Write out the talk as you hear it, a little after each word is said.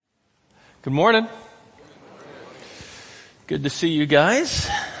Good morning. Good to see you guys.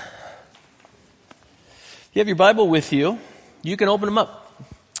 If you have your Bible with you, you can open them up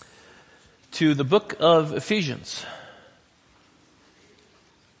to the book of Ephesians.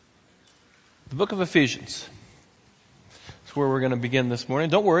 The book of Ephesians. That's where we're going to begin this morning.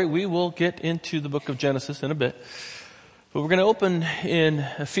 Don't worry, we will get into the book of Genesis in a bit. But we're going to open in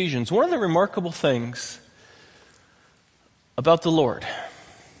Ephesians. One of the remarkable things about the Lord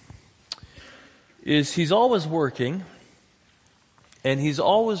is He's always working and He's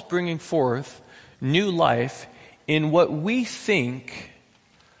always bringing forth new life in what we think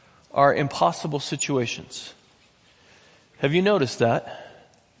are impossible situations. Have you noticed that?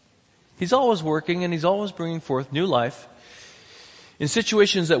 He's always working and He's always bringing forth new life in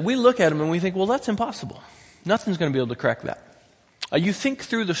situations that we look at Him and we think, well, that's impossible. Nothing's going to be able to crack that. You think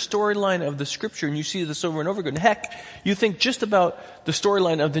through the storyline of the Scripture and you see this over and over again. Heck, you think just about the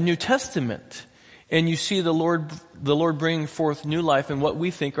storyline of the New Testament and you see the Lord bringing forth new life in what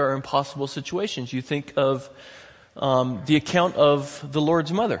we think are impossible situations. You think of the account of the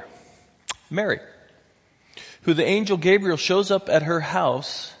Lord's mother, Mary, who the angel Gabriel shows up at her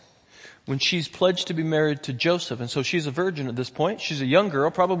house when she's pledged to be married to Joseph. And so she's a virgin at this point. She's a young girl,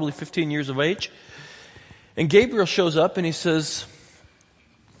 probably 15 years of age. And Gabriel shows up and he says,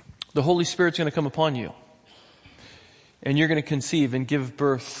 the Holy Spirit's going to come upon you. And you're going to conceive and give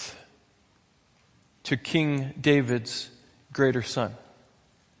birth to King David's greater son.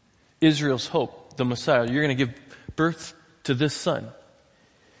 Israel's hope, the Messiah. You're going to give birth to this son.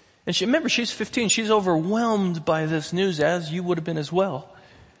 And remember, she's 15. She's overwhelmed by this news, as you would have been as well.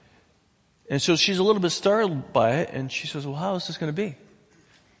 And so she's a little bit startled by it, and she says, well, how is this going to be?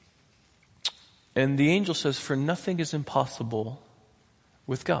 And the angel says, for nothing is impossible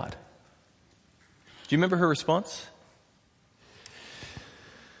with God. Do you remember her response?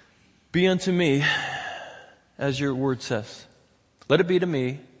 Be unto me as your word says. Let it be to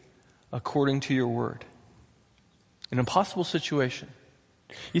me according to your word. An impossible situation.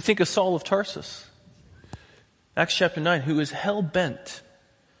 You think of Saul of Tarsus, Acts chapter 9, who is hell-bent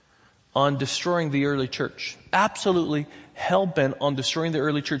on destroying the early church. Absolutely hell-bent on destroying the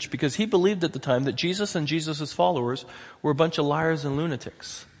early church because he believed at the time that Jesus and Jesus' followers were a bunch of liars and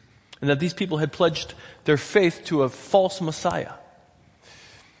lunatics. And that these people had pledged their faith to a false Messiah.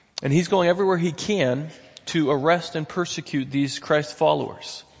 And he's going everywhere he can to arrest and persecute these Christ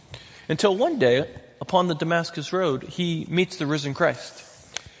followers. Until one day, upon the Damascus road, he meets the risen Christ.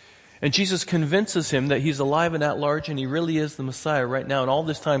 And Jesus convinces him that he's alive and at large and he really is the Messiah right now. And all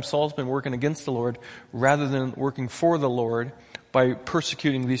this time, Saul's been working against the Lord rather than working for the Lord by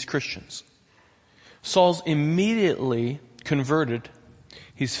persecuting these Christians. Saul's immediately converted.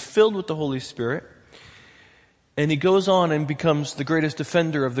 He's filled with the Holy Spirit. And he goes on and becomes the greatest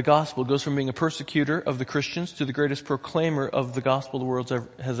defender of the gospel. Goes from being a persecutor of the Christians to the greatest proclaimer of the gospel the world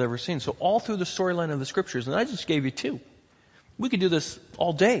has ever seen. So all through the storyline of the Scriptures, and I just gave you two. We could do this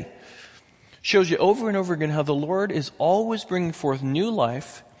all day. Shows you over and over again how the Lord is always bringing forth new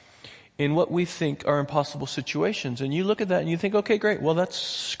life in what we think are impossible situations. And you look at that and you think, okay, great, well, that's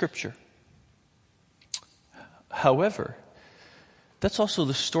Scripture. However, that's also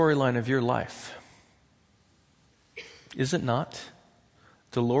the storyline of your life. Is it not?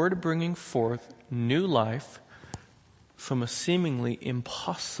 The Lord bringing forth new life from a seemingly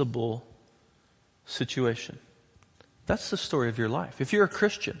impossible situation. That's the story of your life. If you're a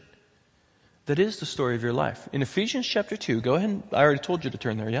Christian, that is the story of your life. In Ephesians chapter 2, go ahead and, I already told you to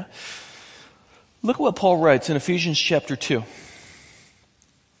turn there, yeah? Look at what Paul writes in Ephesians chapter 2.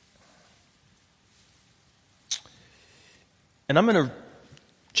 And I'm going to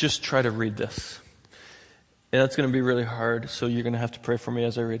just try to read this. And that's going to be really hard, so you're going to have to pray for me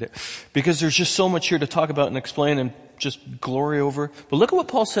as I read it. Because there's just so much here to talk about and explain and just glory over. But look at what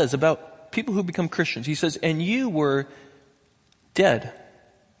Paul says about people who become Christians. He says, and you were dead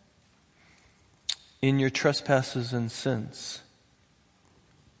in your trespasses and sins.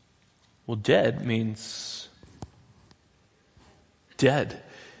 Well, dead means dead.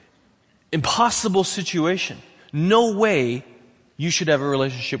 Impossible situation. No way you should have a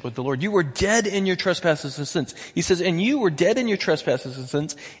relationship with the Lord. You were dead in your trespasses and sins. He says, and you were dead in your trespasses and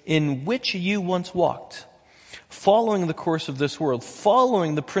sins in which you once walked, following the course of this world,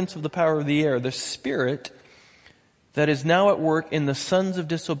 following the prince of the power of the air, the spirit that is now at work in the sons of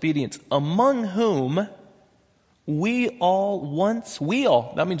disobedience, among whom we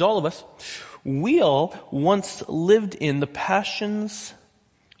all, that means all of us, we all once lived in the passions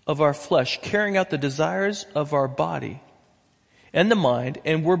of our flesh, carrying out the desires of our body and the mind,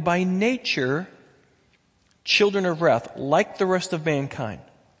 and were by nature children of wrath, like the rest of mankind.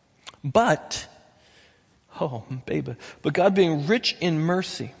 But God being rich in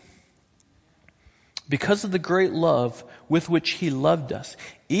mercy, because of the great love with which he loved us,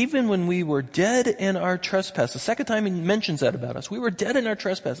 even when we were dead in our trespasses, the second time he mentions that about us, we were dead in our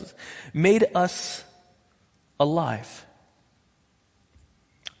trespasses, made us alive.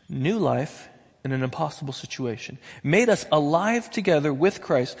 New life in an impossible situation. Made us alive together with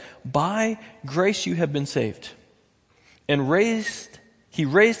Christ. By grace you have been saved. And he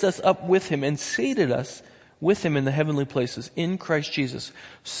raised us up with him and seated us with him in the heavenly places in Christ Jesus,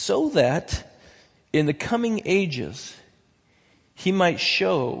 so that in the coming ages he might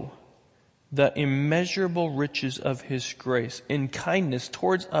show the immeasurable riches of his grace in kindness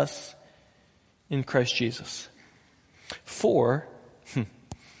towards us in Christ Jesus. For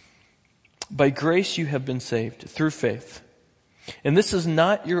by grace you have been saved through faith. And this is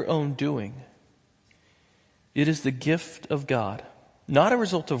not your own doing. It is the gift of God, not a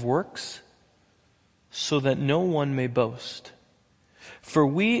result of works, so that no one may boast. For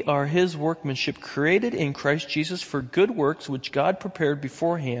we are his workmanship, created in Christ Jesus for good works, which God prepared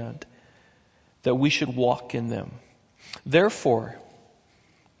beforehand that we should walk in them. Therefore,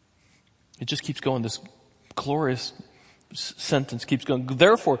 it just keeps going, this glorious sentence keeps going.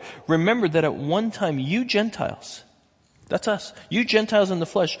 Therefore, remember that at one time you Gentiles, that's us, you Gentiles in the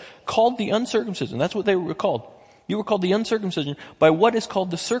flesh, called the uncircumcision, that's what they were called. You were called the uncircumcision by what is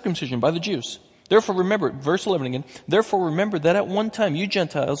called the circumcision, by the Jews. Therefore remember, verse 11 again, therefore remember that at one time you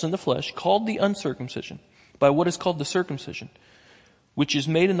Gentiles in the flesh, called the uncircumcision by what is called the circumcision, which is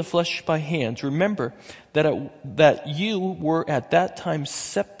made in the flesh by hands. Remember that you were at that time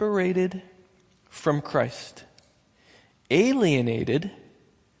separated from Christ, alienated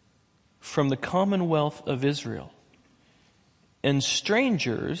from the commonwealth of Israel, and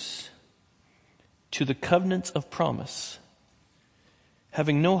strangers to the covenants of promise,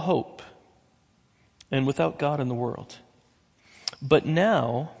 having no hope and without God in the world. But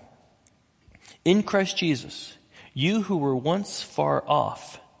now, in Christ Jesus, you who were once far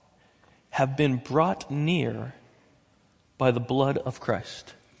off have been brought near by the blood of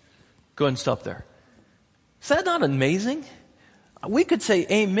Christ. Go ahead and stop there. Is that not amazing? We could say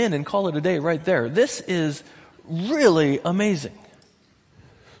amen and call it a day right there. This is really amazing.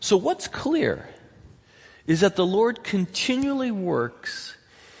 So what's clear is that the Lord continually works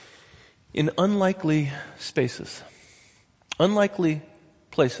in unlikely spaces, unlikely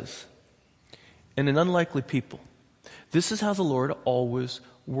places, and in unlikely people. This is how the Lord always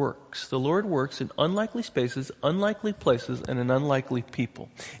works. The Lord works in unlikely spaces, unlikely places, and in unlikely people.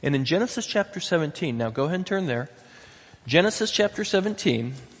 And in Genesis chapter 17, now go ahead and turn there. Genesis chapter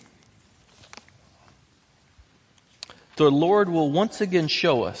 17, the Lord will once again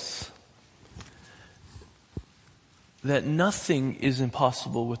show us that nothing is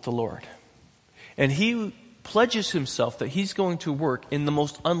impossible with the Lord. And he pledges himself that he's going to work in the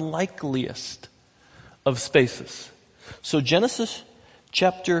most unlikeliest of spaces. So Genesis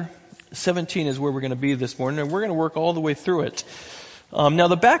chapter 17 is where we're going to be this morning, and we're going to work all the way through it. Now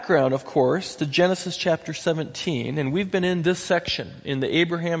the background, of course, to Genesis chapter 17, and we've been in this section, in the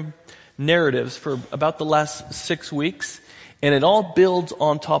Abraham narratives for about the last 6 weeks, and it all builds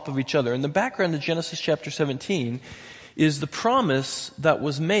on top of each other. And the background to Genesis chapter 17 is the promise that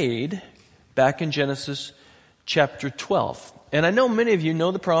was made back in Genesis chapter 12. And I know many of you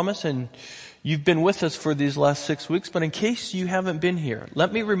know the promise and you've been with us for these last 6 weeks, but in case you haven't been here,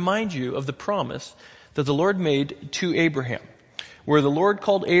 let me remind you of the promise that the Lord made to Abraham, where the Lord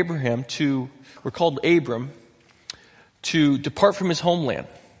called Abram to depart from his homeland,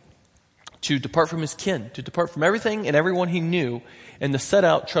 to depart from his kin, to depart from everything and everyone he knew, and to set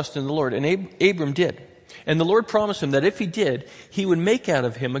out trust in the Lord. And Abram did. And the Lord promised him that if he did, he would make out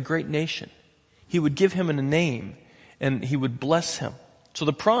of him a great nation. He would give him a name, and he would bless him. So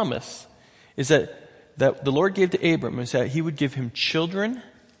the promise is that the Lord gave to Abram is that he would give him children,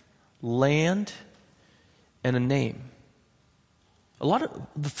 land, and a name. A lot of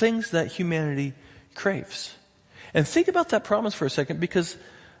the things that humanity craves. And think about that promise for a second, because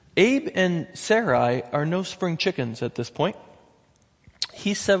Abe and Sarai are no spring chickens at this point.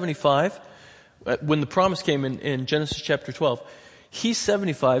 He's 75. When the promise came in Genesis chapter 12, he's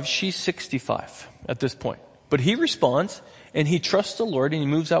 75, she's 65 at this point. But he responds, and he trusts the Lord, and he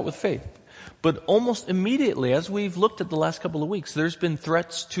moves out with faith. But almost immediately, as we've looked at the last couple of weeks, there's been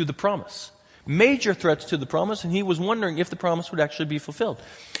threats to the promise. Major threats to the promise, and he was wondering if the promise would actually be fulfilled.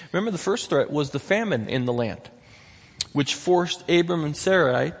 Remember, the first threat was the famine in the land, which forced Abram and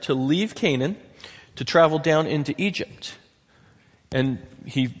Sarai to leave Canaan to travel down into Egypt. And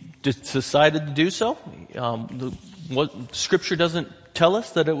he decided to do so. What Scripture doesn't tell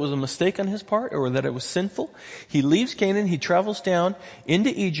us that it was a mistake on his part or that it was sinful. He leaves Canaan, he travels down into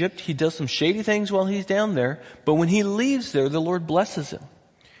Egypt, he does some shady things while he's down there, but when he leaves there, the Lord blesses him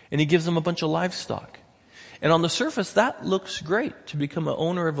and he gives him a bunch of livestock. And on the surface, that looks great to become an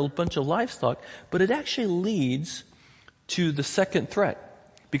owner of a bunch of livestock, but it actually leads to the second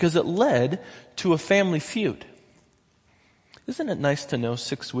threat because it led to a family feud. Isn't it nice to know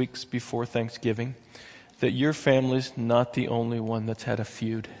 6 weeks before Thanksgiving that your family's not the only one that's had a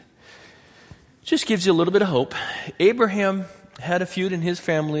feud? Just gives you a little bit of hope. Abraham had a feud in his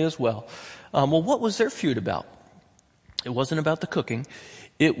family as well. Well, what was their feud about? It wasn't about the cooking.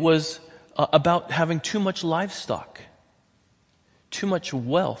 It was about having too much livestock, too much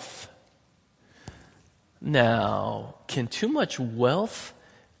wealth. Now, can too much wealth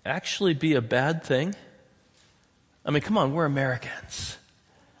actually be a bad thing? I mean, come on, we're Americans.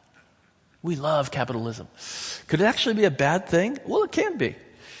 We love capitalism. Could it actually be a bad thing? Well, it can be.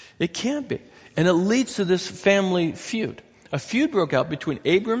 It can be. And it leads to this family feud. A feud broke out between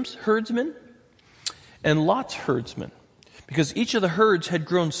Abram's herdsmen and Lot's herdsmen because each of the herds had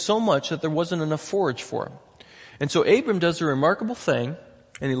grown so much that there wasn't enough forage for them. And so Abram does a remarkable thing,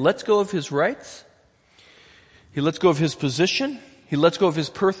 and he lets go of his rights. He lets go of his position. He lets go of his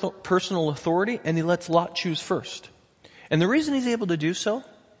personal authority, and he lets Lot choose first. And the reason he's able to do so,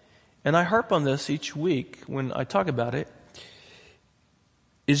 and I harp on this each week when I talk about it,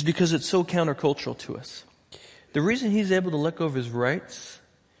 is because it's so countercultural to us. The reason he's able to let go of his rights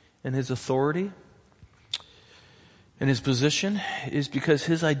and his authority and his position is because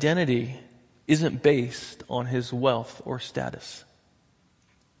his identity isn't based on his wealth or status.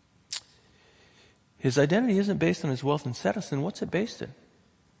 His identity isn't based on his wealth and status, then what's it based in?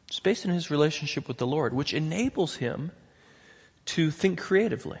 It's based in his relationship with the Lord, which enables him to think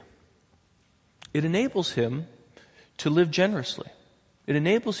creatively. It enables him to live generously. It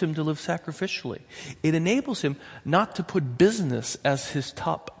enables him to live sacrificially. It enables him not to put business as his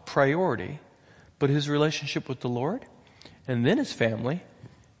top priority, but his relationship with the Lord, and then his family,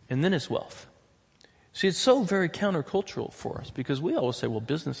 and then his wealth. See, it's so very countercultural for us because we always say, well,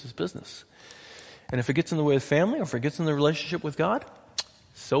 business is business. And if it gets in the way of family or if it gets in the relationship with God,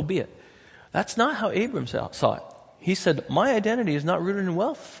 so be it. That's not how Abram saw it. He said, my identity is not rooted in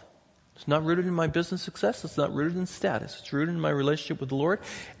wealth. It's not rooted in my business success. It's not rooted in status. It's rooted in my relationship with the Lord.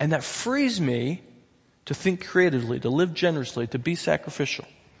 And that frees me to think creatively, to live generously, to be sacrificial.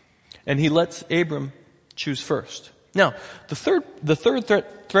 And he lets Abram choose first. Now, the third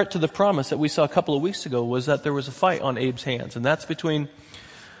threat to the promise that we saw a couple of weeks ago was that there was a fight on Abe's hands. And that's between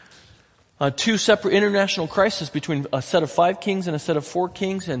two separate international crises, between a set of 5 kings and a set of 4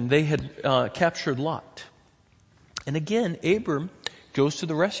 kings, and they had captured Lot. And again, Abram goes to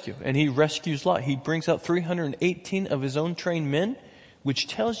the rescue, and he rescues Lot. He brings out 318 of his own trained men, which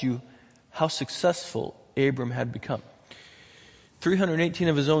tells you how successful Abram had become. 318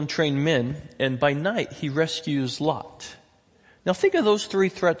 of his own trained men, and by night he rescues Lot. Now think of those 3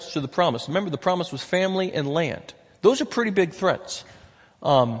 threats to the promise. Remember, the promise was family and land. Those are pretty big threats.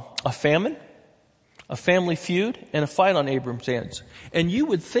 A famine, a family feud, and a fight on Abram's hands. And you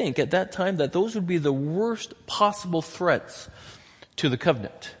would think at that time that those would be the worst possible threats to the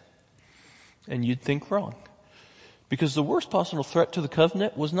covenant. And you'd think wrong. Because the worst possible threat to the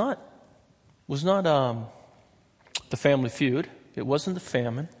covenant was not the family feud. It wasn't the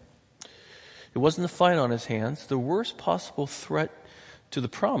famine. It wasn't the fight on his hands. The worst possible threat to the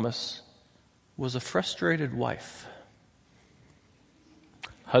promise was a frustrated wife.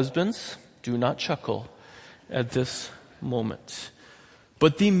 Husbands, do not chuckle at this moment.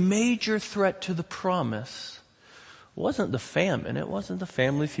 But the major threat to the promise wasn't the famine. It wasn't the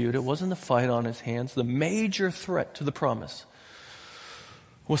family feud. It wasn't the fight on his hands. The major threat to the promise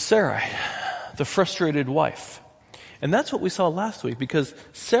was Sarai, the frustrated wife. And that's what we saw last week, because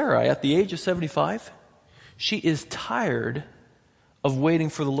Sarai, at the age of 75, she is tired of waiting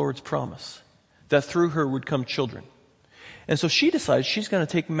for the Lord's promise, that through her would come children. And so she decides she's going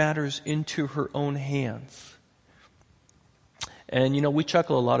to take matters into her own hands. And you know, we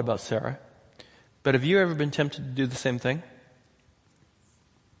chuckle a lot about Sarah, but have you ever been tempted to do the same thing?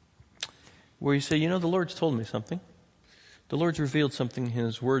 Where you say, you know, the Lord's told me something. The Lord's revealed something in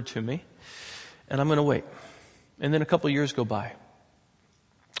His Word to me, and I'm going to wait. And then a couple of years go by,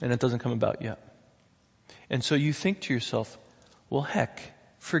 and it doesn't come about yet. And so you think to yourself, well, heck,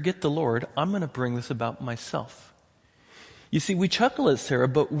 forget the Lord. I'm going to bring this about myself. You see, we chuckle at Sarah,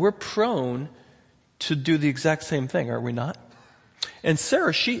 but we're prone to do the exact same thing, are we not? And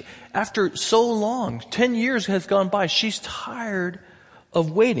Sarah, she, after so long, 10 years has gone by, she's tired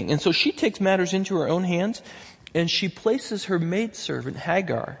of waiting. And so she takes matters into her own hands, and she places her maidservant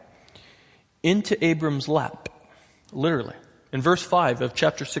Hagar into Abram's lap, literally. In verse 5 of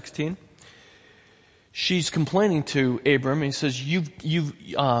chapter 16, she's complaining to Abram, and he says,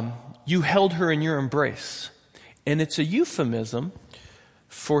 you held her in your embrace. And it's a euphemism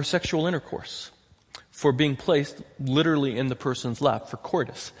for sexual intercourse, for being placed literally in the person's lap, for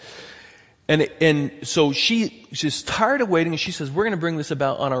coitus. And so she's tired of waiting, and she says, we're going to bring this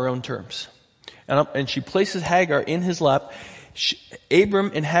about on our own terms. And she places Hagar in his lap.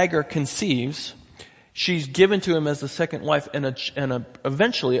 Abram and Hagar conceives. She's given to him as the second wife, and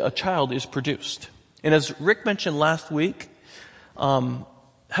eventually a child is produced. And as Rick mentioned last week,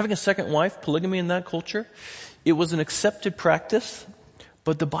 having a second wife, polygamy in that culture, it was an accepted practice,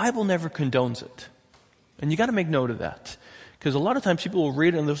 but the Bible never condones it. And you got to make note of that. Because a lot of times people will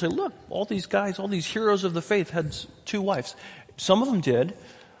read it and they'll say, look, all these guys, all these heroes of the faith had two wives. Some of them did,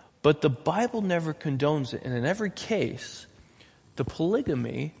 but the Bible never condones it. And in every case, the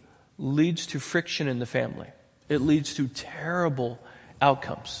polygamy leads to friction in the family. It leads to terrible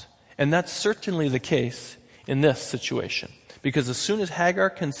outcomes. And that's certainly the case in this situation. Because as soon as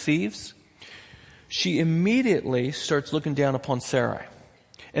Hagar conceives, she immediately starts looking down upon Sarai.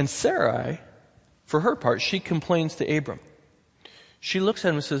 And Sarai, for her part, she complains to Abram. She looks at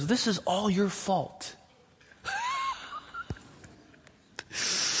him and says, this is all your fault.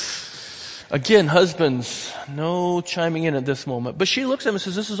 Again, husbands, no chiming in at this moment. But she looks at him and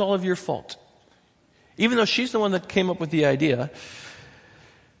says, this is all of your fault. Even though she's the one that came up with the idea,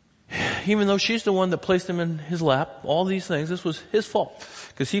 even though she's the one that placed him in his lap, all these things, this was his fault.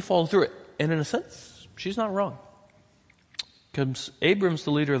 Because he followed through it. And in a sense, she's not wrong. Because Abram's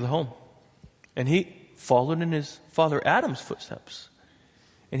the leader of the home. And he followed in his father Adam's footsteps.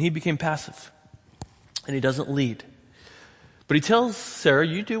 And he became passive. And he doesn't lead. But he tells Sarah,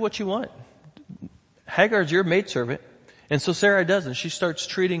 you do what you want. Hagar's your maidservant. And so Sarah does. And she starts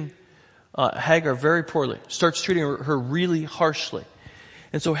treating Hagar very poorly. Starts treating her really harshly.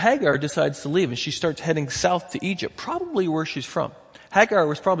 And so Hagar decides to leave. And she starts heading south to Egypt. Probably where she's from. Hagar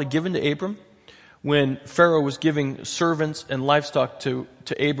was probably given to Abram when Pharaoh was giving servants and livestock to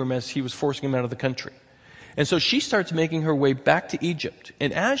Abram as he was forcing him out of the country. And so she starts making her way back to Egypt.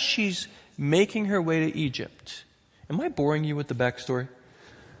 And as she's making her way to Egypt, am I boring you with the backstory?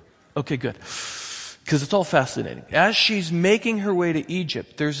 Okay, good. Because it's all fascinating. As she's making her way to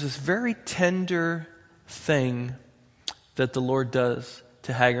Egypt, there's this very tender thing that the Lord does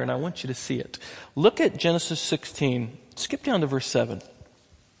to Hagar, and I want you to see it. Look at Genesis 16. Skip down to verse 7.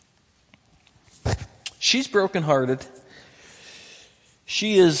 She's brokenhearted.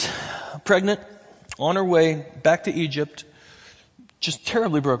 She is pregnant, on her way back to Egypt, just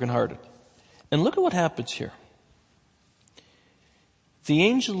terribly brokenhearted. And look at what happens here. The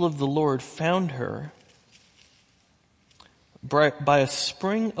angel of the Lord found her by a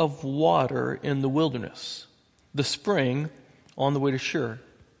spring of water in the wilderness. The spring on the way to Shur.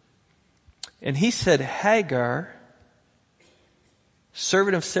 And he said, Hagar,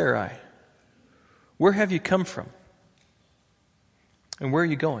 servant of Sarai, where have you come from? And where are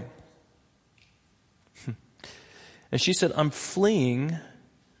you going? And she said, I'm fleeing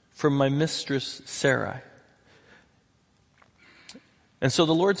from my mistress Sarai. And so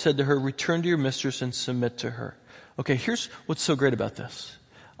the Lord said to her, return to your mistress and submit to her. Okay, here's what's so great about this.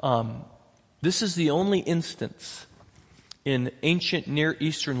 This is the only instance in ancient Near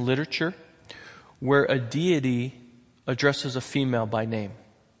Eastern literature where a deity addresses a female by name.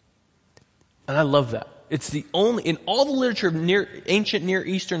 And I love that. It's the only, in all the literature of ancient Near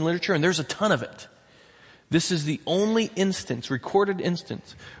Eastern literature, and there's a ton of it, this is the only instance, recorded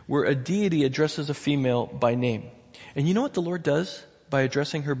instance, where a deity addresses a female by name. And you know what the Lord does by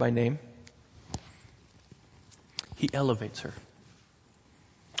addressing her by name? He elevates her.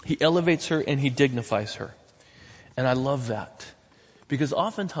 He elevates her and he dignifies her. And I love that. Because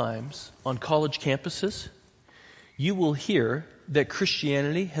oftentimes on college campuses, you will hear that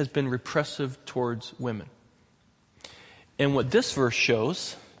Christianity has been repressive towards women. And what this verse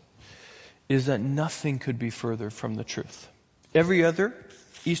shows is that nothing could be further from the truth. Every other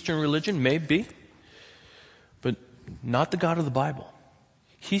Eastern religion may be, but not the God of the Bible.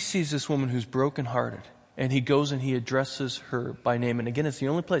 He sees this woman who's brokenhearted, and he goes and he addresses her by name. And again, it's the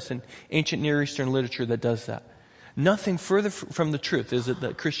only place in ancient Near Eastern literature that does that. Nothing further from the truth is it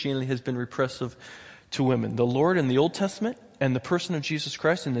that Christianity has been repressive to women. The Lord in the Old Testament and the person of Jesus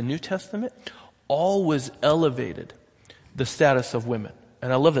Christ in the New Testament always elevated the status of women.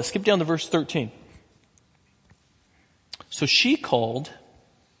 And I love that. Skip down to verse 13. So she called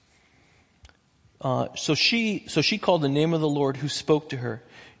the name of the Lord who spoke to her.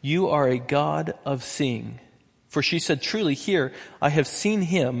 You are a God of seeing. For she said, truly here I have seen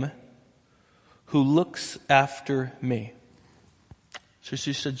him who looks after me. So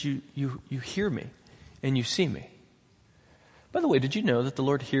she said, you hear me and you see me. By the way, did you know that the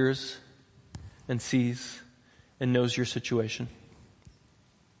Lord hears and sees and knows your situation?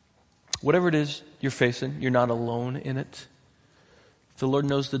 Whatever it is you're facing, you're not alone in it. The Lord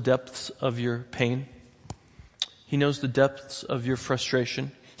knows the depths of your pain. He knows the depths of your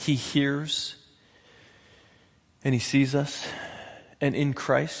frustration. He hears and He sees us. And in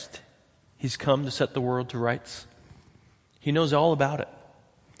Christ, He's come to set the world to rights. He knows all about it.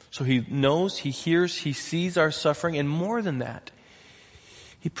 So He knows, He hears, He sees our suffering. And more than that,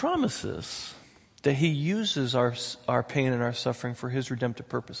 He promises that He uses our pain and our suffering for His redemptive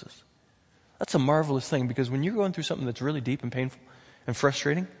purposes. That's a marvelous thing, because when you're going through something that's really deep and painful and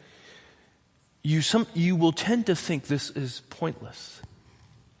frustrating, you will tend to think this is pointless.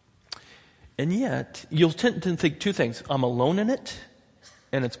 And yet, you'll tend to think two things. I'm alone in it,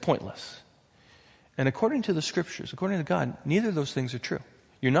 and it's pointless. And according to the Scriptures, according to God, neither of those things are true.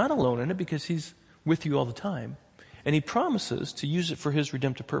 You're not alone in it because He's with you all the time. And He promises to use it for His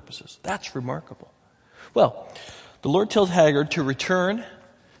redemptive purposes. That's remarkable. Well, the Lord tells Hagar to return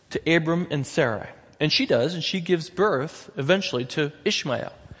to Abram and Sarai. And she does, and she gives birth eventually to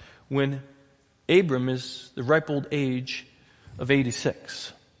Ishmael when Abram is the ripe old age of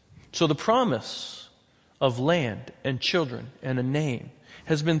 86. So the promise of land and children and a name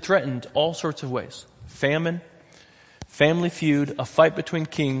has been threatened all sorts of ways. Famine, family feud, a fight between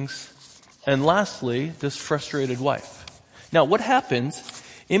kings, and lastly, this frustrated wife. Now, what happens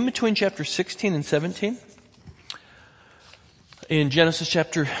in between chapter 16 and 17? In Genesis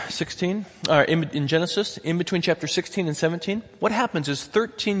chapter 16, in between chapter 16 and 17, what happens is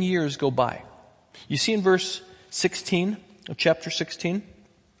 13 years go by. You see in verse 16 of chapter 16,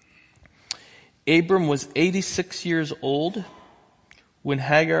 Abram was 86 years old when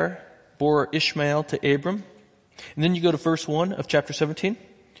Hagar bore Ishmael to Abram. And then you go to verse 1 of chapter 17.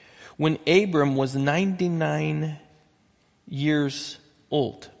 When Abram was 99 years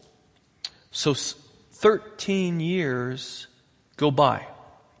old. So 13 years go by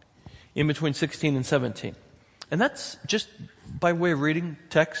in between 16 and 17. And that's just by way of reading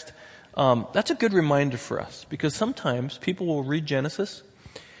text. That's a good reminder for us, because sometimes people will read Genesis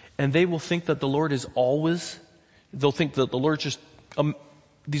and they will think that the Lord is always, they'll think that the Lord just,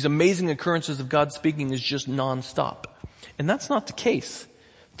 these amazing occurrences of God speaking is just nonstop. And that's not the case.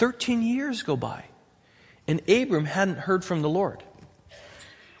 13 years go by and Abram hadn't heard from the Lord.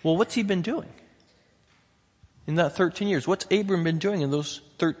 Well, what's he been doing in that 13 years? What's Abram been doing in those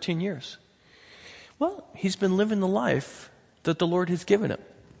 13 years? Well, he's been living the life that the Lord has given him.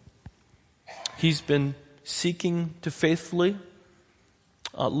 He's been seeking to faithfully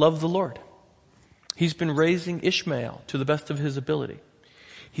love the Lord. He's been raising Ishmael to the best of his ability.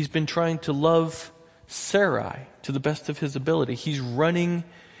 He's been trying to love Sarai to the best of his ability. He's running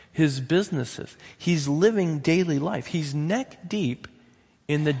his businesses. He's living daily life. He's neck deep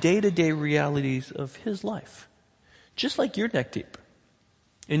in the day-to-day realities of his life. Just like you're neck deep.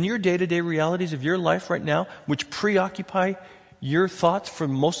 In your day-to-day realities of your life right now, which preoccupy your thoughts for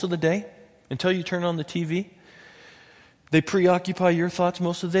most of the day, until you turn on the TV, they preoccupy your thoughts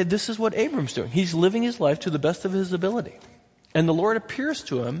most of the day. This is what Abram's doing. He's living his life to the best of his ability. And the Lord appears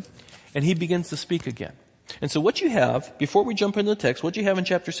to him, and he begins to speak again. And so what you have, before we jump into the text, what you have in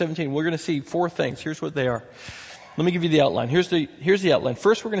chapter 17, we're going to see four things. Here's what they are. Let me give you the outline. Here's the outline.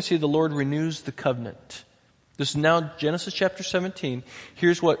 First, we're going to see the Lord renews the covenant. This is now Genesis chapter 17.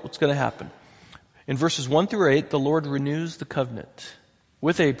 Here's what's going to happen. In verses 1 through 8, the Lord renews the covenant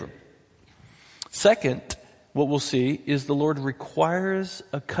with Abram. Second, what we'll see is the Lord requires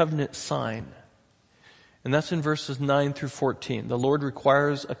a covenant sign. And that's in verses 9 through 14. The Lord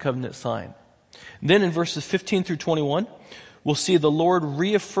requires a covenant sign. Then in verses 15 through 21, we'll see the Lord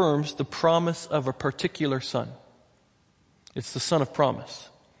reaffirms the promise of a particular son. It's the son of promise.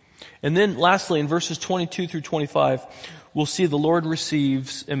 And then lastly, in verses 22 through 25, we'll see the Lord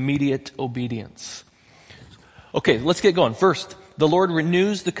receives immediate obedience. Okay, let's get going. First, the Lord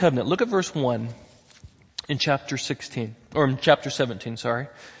renews the covenant. Look at verse 1 in chapter 16, or in chapter 17, sorry.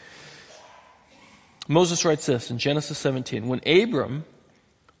 Moses writes this in Genesis 17. When Abram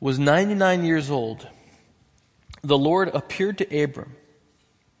was 99 years old, the Lord appeared to Abram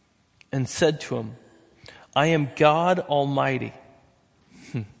and said to him, I am God Almighty.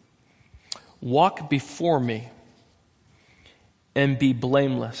 Walk before me and be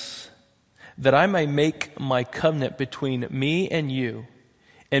blameless, that I may make my covenant between me and you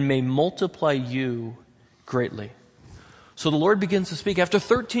and may multiply you greatly. So the Lord begins to speak after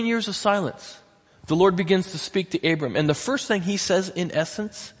 13 years of silence. the Lord begins to speak to Abram. And the first thing he says, in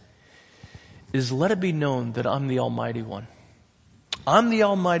essence, is, let it be known that I'm the Almighty One. I'm the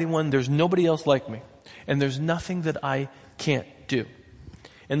Almighty One. There's nobody else like me. And there's nothing that I can't do.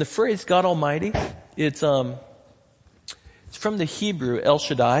 And the phrase God Almighty, it's from the Hebrew El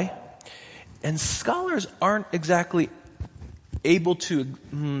Shaddai. And scholars aren't exactly able to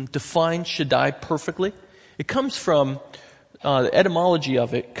define Shaddai perfectly. It comes from, the etymology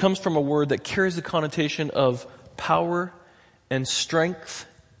of it comes from a word that carries the connotation of power and strength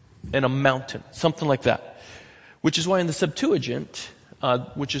and a mountain, something like that. Which is why in the Septuagint,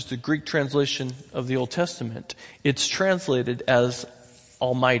 which is the Greek translation of the Old Testament, it's translated as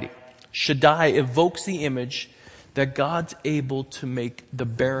Almighty. Shaddai evokes the image that God's able to make the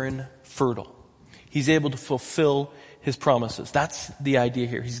barren fertile. He's able to fulfill His promises. That's the idea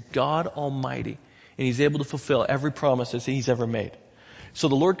here. He's God Almighty, and He's able to fulfill every promise that He's ever made. So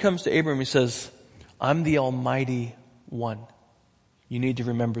the Lord comes to Abram, He says, I'm the Almighty One. You need to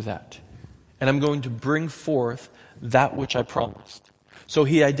remember that. And I'm going to bring forth that which I promised. So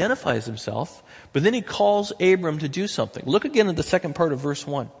He identifies Himself, but then He calls Abram to do something. Look again at the second part of verse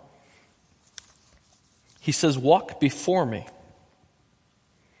 1. He says, walk before me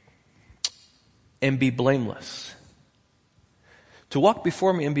and be blameless. To walk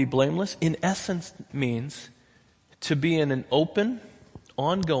before me and be blameless, in essence, means to be in an open,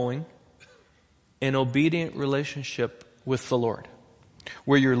 ongoing, and obedient relationship with the Lord,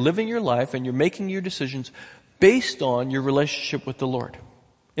 where you're living your life and you're making your decisions based on your relationship with the Lord,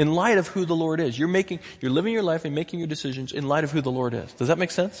 in light of who the Lord is. You're living your life and making your decisions in light of who the Lord is. Does that make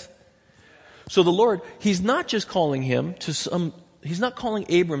sense? So the Lord, He's not just calling him to He's not calling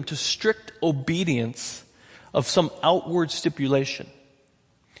Abram to strict obedience of some outward stipulation.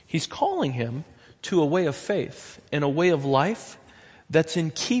 He's calling him to a way of faith and a way of life that's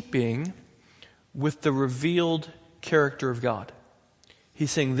in keeping with the revealed character of God.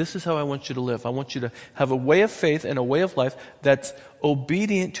 He's saying, this is how I want you to live. I want you to have a way of faith and a way of life that's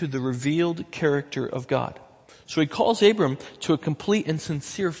obedient to the revealed character of God. So He calls Abram to a complete and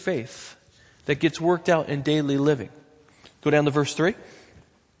sincere faith that gets worked out in daily living. Go down to verse 3.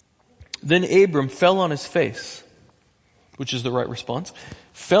 Then Abram fell on his face, which is the right response,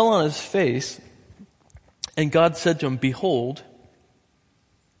 fell on his face, and God said to him, behold,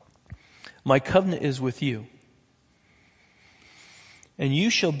 my covenant is with you, and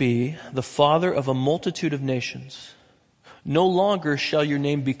you shall be the father of a multitude of nations. No longer shall your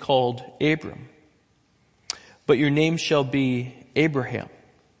name be called Abram, but your name shall be Abraham.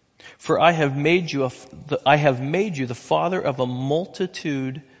 For I have made you the father of a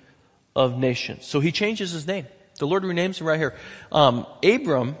multitude of nations. So He changes his name. The Lord renames him right here.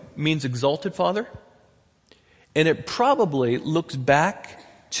 Abram means exalted father, and it probably looks back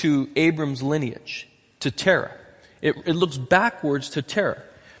to Abram's lineage, to Terah. It looks backwards to Terah,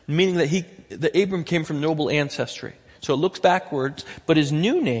 meaning that Abram came from noble ancestry. So it looks backwards, but his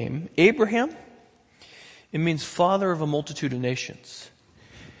new name, Abraham, it means father of a multitude of nations.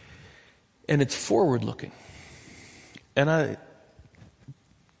 And it's forward looking. And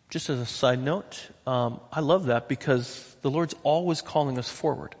just as a side note, I love that because the Lord's always calling us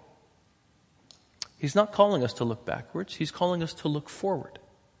forward. He's not calling us to look backwards. He's calling us to look forward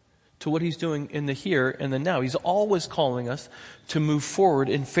to what He's doing in the here and the now. He's always calling us to move forward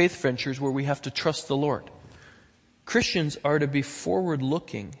in faith ventures where we have to trust the Lord. Christians are to be forward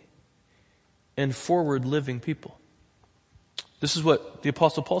looking and forward living people. This is what the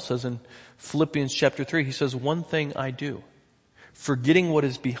Apostle Paul says in Philippians chapter 3. He says, one thing I do, forgetting what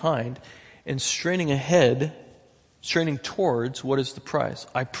is behind and straining towards what is the prize.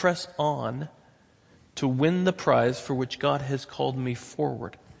 I press on to win the prize for which God has called me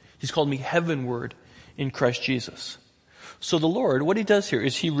forward. He's called me heavenward in Christ Jesus. So the Lord, what He does here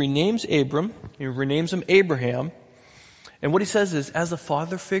is He renames Abram, He renames him Abraham, and what He says is, as a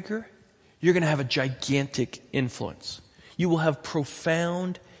father figure, you're going to have a gigantic influence. You will have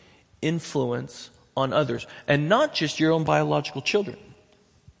profound influence on others. And not just your own biological children.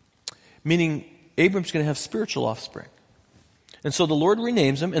 Meaning, Abram's going to have spiritual offspring. And so the Lord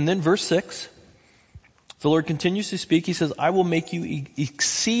renames him. And then verse 6, the Lord continues to speak. He says, I will make you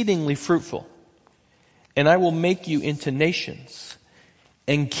exceedingly fruitful. And I will make you into nations.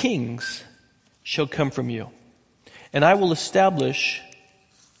 And kings shall come from you. And I will establish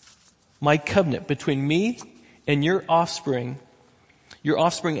my covenant between me and your offspring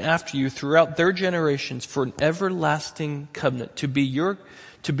after you throughout their generations for an everlasting covenant, to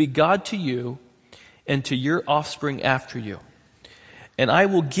be God to you and to your offspring after you. And I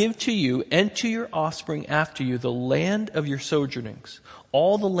will give to you and to your offspring after you the land of your sojournings,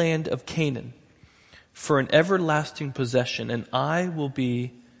 all the land of Canaan, for an everlasting possession, and I will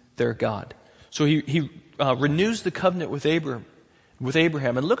be their God. So he renews the covenant with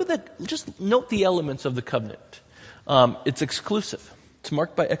Abraham. And look at that, just note the elements of the covenant. It's exclusive. It's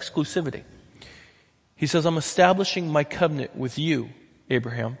marked by exclusivity. He says, I'm establishing my covenant with you,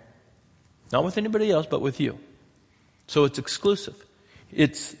 Abraham. Not with anybody else, but with you. So it's exclusive.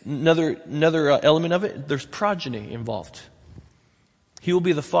 It's another element of it. There's progeny involved. He will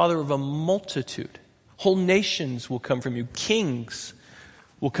be the father of a multitude. Whole nations will come from you. Kings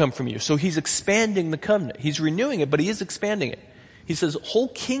will come from you. So he's expanding the covenant. He's renewing it, but he is expanding it. He says, whole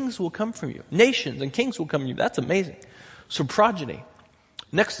kings will come from you. Nations and kings will come from you. That's amazing. So progeny.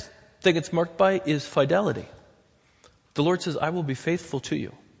 Next thing it's marked by is fidelity. The Lord says, I will be faithful to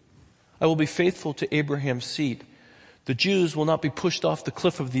you. I will be faithful to Abraham's seed. The Jews will not be pushed off the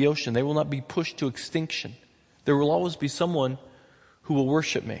cliff of the ocean. They will not be pushed to extinction. There will always be someone who will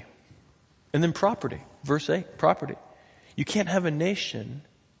worship me. And then property. Verse 8, property. You can't have a nation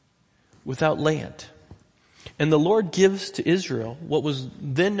without land. And the Lord gives to Israel what was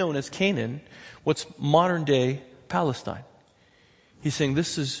then known as Canaan, what's modern day Palestine. He's saying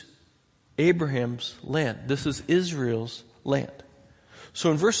this is Abraham's land. This is Israel's land.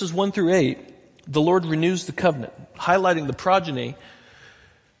 So in verses 1 through 8, the Lord renews the covenant, highlighting the progeny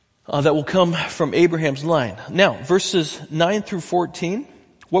that will come from Abraham's line. Now, verses 9 through 14,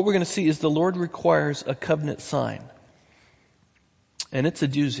 what we're going to see is the Lord requires a covenant sign. And it's a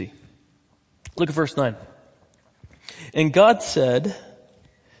doozy. Look at verse 9. And God said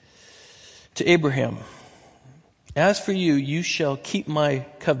to Abraham, as for you, you shall keep my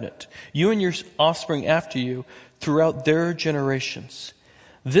covenant, you and your offspring after you, throughout their generations.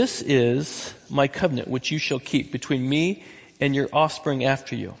 This is my covenant which you shall keep between me and your offspring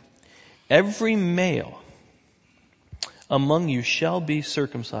after you. Every male among you shall be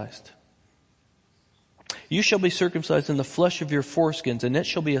circumcised. You shall be circumcised in the flesh of your foreskins, and it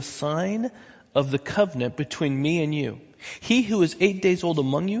shall be a sign of the covenant between me and you. He who is 8 days old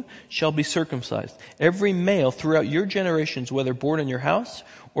among you shall be circumcised. Every male throughout your generations, whether born in your house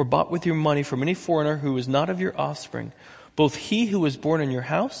or bought with your money from any foreigner who is not of your offspring, both he who is born in your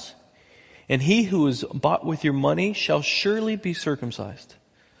house and he who is bought with your money shall surely be circumcised.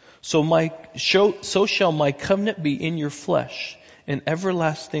 So shall my covenant be in your flesh, an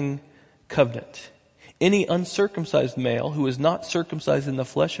everlasting covenant. Any uncircumcised male who is not circumcised in the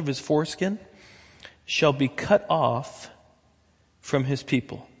flesh of his foreskin shall be cut off from his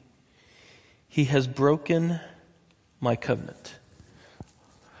people. He has broken my covenant.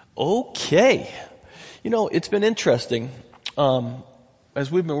 Okay. You know, it's been interesting. As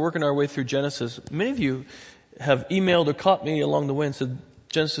we've been working our way through Genesis, many of you have emailed or caught me along the way and said,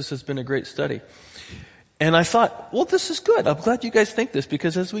 Genesis has been a great study. And I thought, well, this is good. I'm glad you guys think this,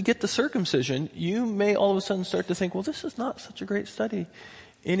 because as we get to circumcision, you may all of a sudden start to think, well, this is not such a great study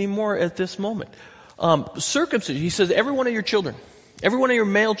anymore at this moment. Circumcision, he says, every one of your children, every one of your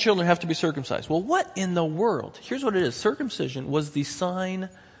male children have to be circumcised. Well, what in the world? Here's what it is. Circumcision was the sign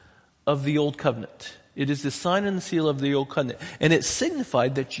of the old covenant. It is the sign and the seal of the old covenant. And it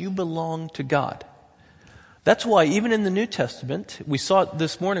signified that you belong to God. That's why even in the New Testament, we saw it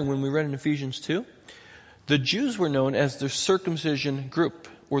this morning when we read in Ephesians 2, the Jews were known as the circumcision group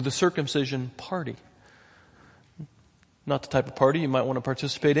or the circumcision party. Not the type of party you might want to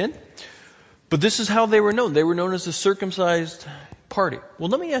participate in, but this is how they were known. They were known as the circumcised party. Well,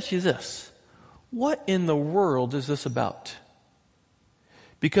 let me ask you this. What in the world is this about?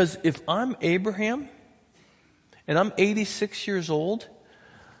 Because if I'm Abraham and I'm 86 years old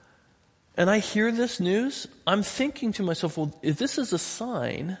and I hear this news, I'm thinking to myself, well, if this is a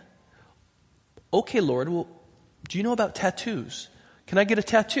sign, okay, Lord, well, do you know about tattoos? Can I get a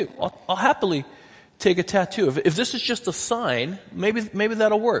tattoo? I'll happily take a tattoo. If this is just a sign, maybe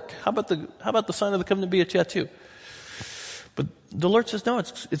that'll work. How about the sign of the covenant be a tattoo? But the Lord says, no,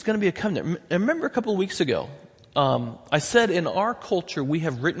 it's going to be a covenant. I remember a couple of weeks ago, I said in our culture we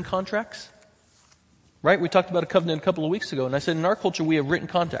have written contracts. Right? We talked about a covenant a couple of weeks ago, and I said in our culture we have written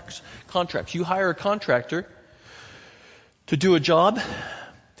contracts. You hire a contractor to do a job,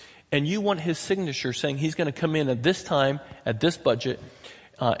 and you want his signature saying he's going to come in at this time, at this budget,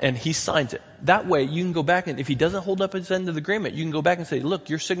 and he signs it. That way you can go back, and if he doesn't hold up his end of the agreement, you can go back and say, look,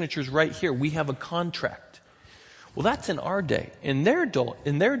 your signature's right here. We have a contract. Well, that's in our day. In their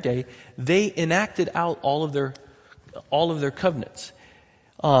day, they enacted out all of their covenants.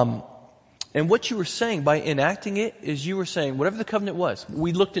 And what you were saying by enacting it is you were saying whatever the covenant was.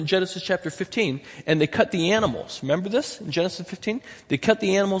 We looked in Genesis chapter 15 and they cut the animals. Remember this in Genesis 15? They cut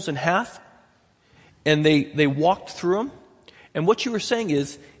the animals in half and they walked through them And what you were saying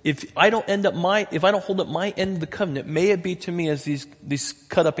is, if I don't hold up my end of the covenant, may it be to me as these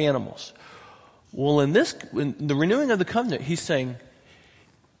cut up animals. Well, in the renewing of the covenant, he's saying,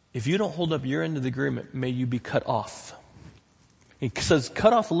 if you don't hold up your end of the agreement, may you be cut off. He says,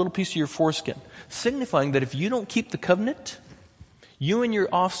 cut off a little piece of your foreskin, signifying that if you don't keep the covenant, you and your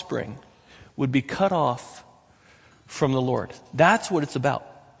offspring would be cut off from the Lord. That's what it's about.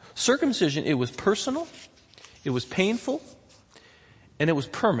 Circumcision, it was personal, it was painful, and it was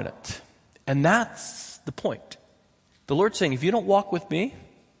permanent. And that's the point. The Lord's saying, if you don't walk with me,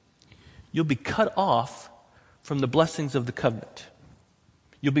 you'll be cut off from the blessings of the covenant.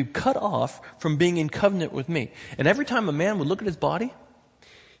 You'll be cut off from being in covenant with me. And every time a man would look at his body,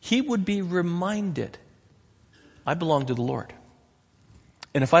 he would be reminded, I belong to the Lord.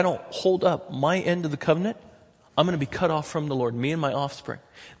 And if I don't hold up my end of the covenant, I'm going to be cut off from the Lord, me and my offspring.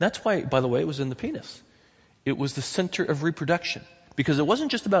 That's why, by the way, it was in the penis. It was the center of reproduction. Because it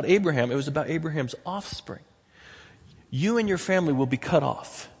wasn't just about Abraham, it was about Abraham's offspring. You and your family will be cut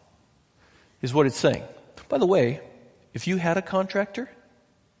off, is what it's saying. By the way, if you had a contractor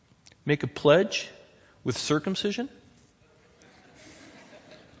make a pledge with circumcision,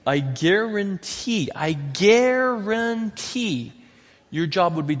 I guarantee your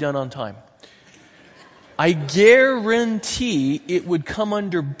job would be done on time. I guarantee it would come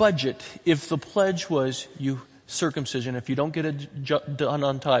under budget if the pledge was you circumcision. If you don't get it done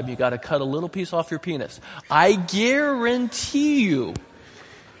on time, you got to cut a little piece off your penis. I guarantee you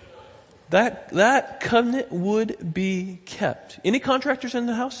that covenant would be kept. Any contractors in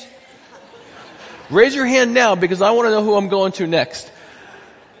the house? Raise your hand now because I want to know who I'm going to next.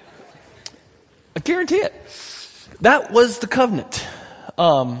 I guarantee it. That was the covenant.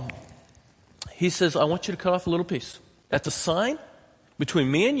 He says, I want you to cut off a little piece. That's a sign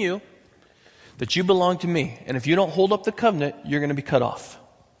between me and you that you belong to me. And if you don't hold up the covenant, you're going to be cut off.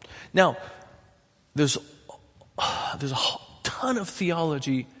 Now, there's a ton of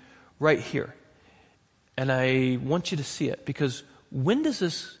theology right here. And I want you to see it, because when does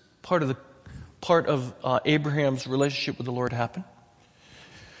this part of Abraham's relationship with the Lord happen?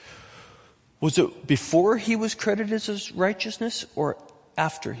 Was it before he was credited as righteousness or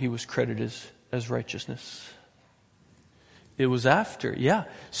after he was credited as righteousness? It was after, yeah.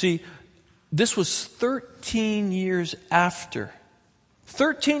 See, this was 13 years after.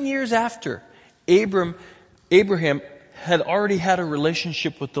 13 years after Abraham had already had a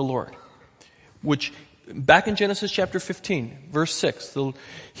relationship with the Lord, which back in Genesis chapter 15, verse 6,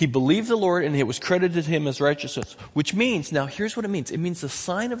 he believed the Lord and it was credited to him as righteousness, which means, now here's what it means. It means the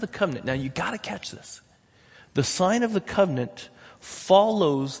sign of the covenant. Now you got to catch this. The sign of the covenant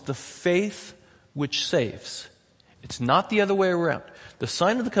follows the faith which saves. It's not the other way around. The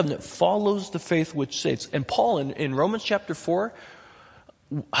sign of the covenant follows the faith which saves. And Paul in Romans chapter 4,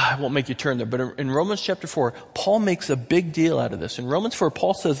 I won't make you turn there, but in Romans chapter 4, Paul makes a big deal out of this. In Romans 4,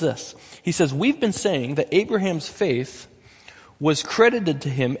 Paul says this. He says, we've been saying that Abraham's faith was credited to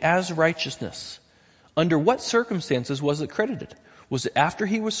him as righteousness. Under what circumstances was it credited? Was it after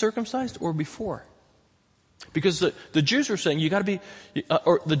he was circumcised or before? Because the Jews were saying you got to be,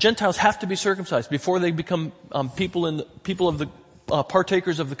 or the Gentiles have to be circumcised before they become people of the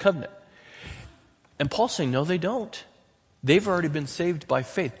partakers of the covenant. And Paul's saying, no, they don't. They've already been saved by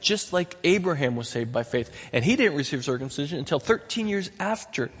faith, just like Abraham was saved by faith. And he didn't receive circumcision until 13 years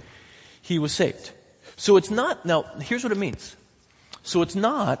after he was saved. So it's not, now here's what it means. So it's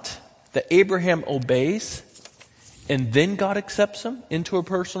not that Abraham obeys and then God accepts him into a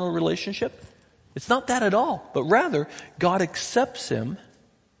personal relationship. It's not that at all, but rather God accepts him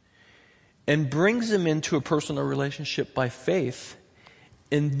and brings him into a personal relationship by faith.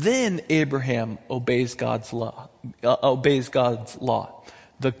 And then Abraham obeys God's law.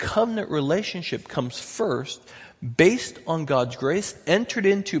 The covenant relationship comes first, based on God's grace, entered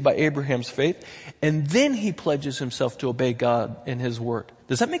into by Abraham's faith, and then he pledges himself to obey God and his word.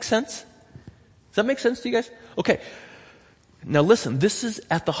 Does that make sense? Does that make sense to you guys? Okay. Now listen, this is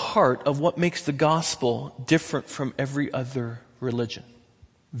at the heart of what makes the gospel different from every other religion.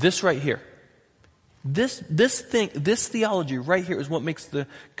 This right here. This theology right here is what makes the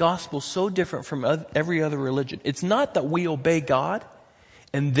gospel so different from every other religion. It's not that we obey God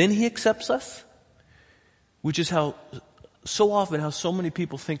and then he accepts us, which is how so many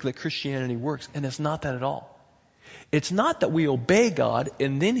people think that Christianity works, and it's not that at all. It's not that we obey God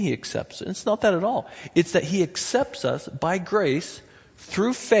and then he accepts us. It's not that at all. It's that he accepts us by grace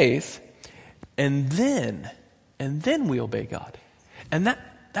through faith, and then we obey God. And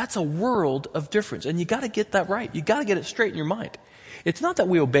that's a world of difference. And you got to get that right. You got to get it straight in your mind. It's not that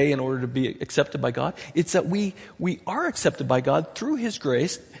we obey in order to be accepted by God. It's that we are accepted by God through His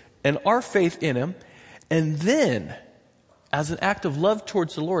grace and our faith in Him. And then, as an act of love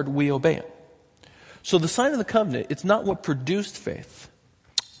towards the Lord, we obey Him. So the sign of the covenant, it's not what produced faith,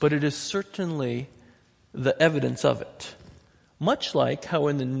 but it is certainly the evidence of it. Much like how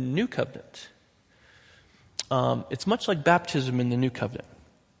in the New Covenant, it's much like baptism in the New Covenant.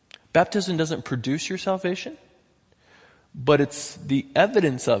 Baptism doesn't produce your salvation, but it's the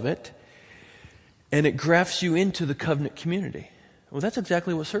evidence of it, and it grafts you into the covenant community. Well, that's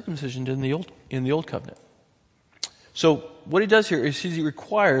exactly what circumcision did in the old covenant. So what he does here is he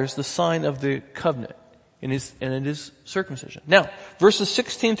requires the sign of the covenant, and it is circumcision. Now, verses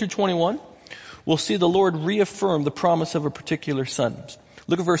 16 through 21, we'll see the Lord reaffirm the promise of a particular son.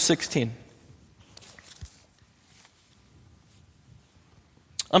 Look at verse 16.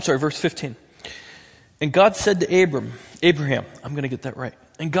 Verse 15. And God said to Abraham, I'm going to get that right.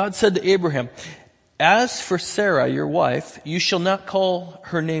 And God said to Abraham, as for Sarah, your wife, you shall not call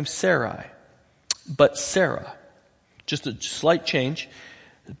her name Sarai, but Sarah. Just a slight change.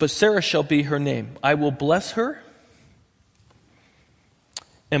 But Sarah shall be her name. I will bless her,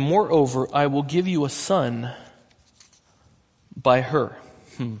 and moreover, I will give you a son by her.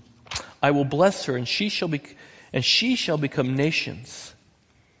 I will bless her, and she shall become nations.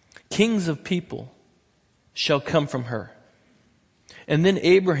 Kings of people shall come from her. And then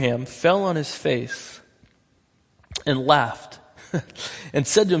Abraham fell on his face and laughed and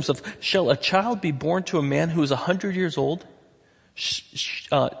said to himself, shall a child be born to a man who is 100 years old?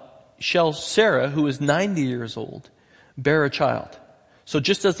 Shall Sarah, who is 90 years old, bear a child? So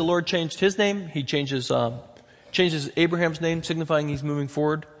just as the Lord changed his name, he changes Abraham's name, signifying he's moving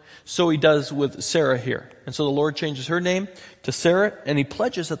forward. So he does with Sarah here. And so the Lord changes her name to Sarah, and he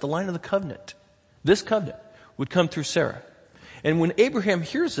pledges that the line of the covenant, this covenant, would come through Sarah. And when Abraham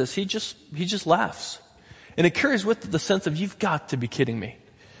hears this, he just laughs. And it carries with it the sense of, you've got to be kidding me.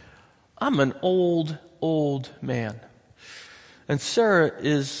 I'm an old man. And Sarah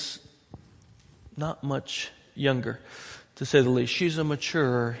is not much younger, to say the least. She's a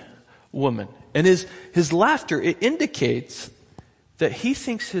mature woman. And his laughter, it indicates that he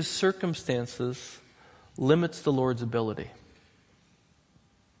thinks his circumstances limits the Lord's ability.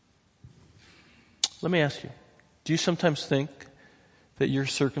 Let me ask you, do you sometimes think that your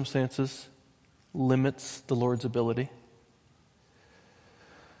circumstances limits the Lord's ability?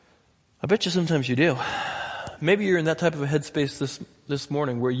 I bet you sometimes you do. Maybe you're in that type of a headspace this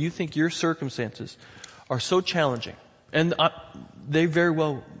morning where you think your circumstances are so challenging, and they very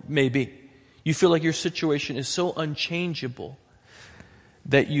well may be. You feel like your situation is so unchangeable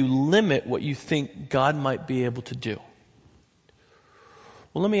that you limit what you think God might be able to do.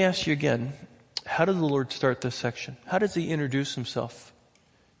 Well, let me ask you again, how did the Lord start this section? How does he introduce himself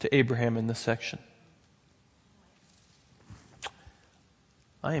to Abraham in this section?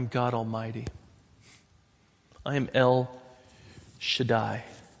 I am God Almighty. I am El Shaddai.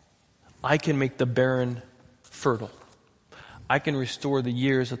 I can make the barren fertile. I can restore the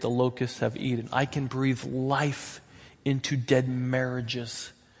years that the locusts have eaten. I can breathe life into dead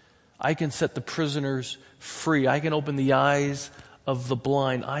marriages. I can set the prisoners free. I can open the eyes of the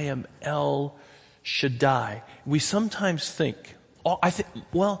blind. I am El Shaddai. We sometimes think, I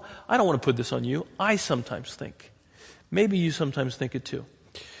don't want to put this on you. I sometimes think, maybe you sometimes think it too.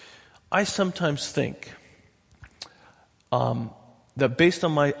 I sometimes think that based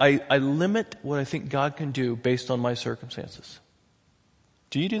on I limit what I think God can do based on my circumstances.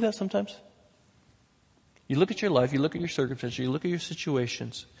 Do you do that sometimes? You look at your life, you look at your circumstances, you look at your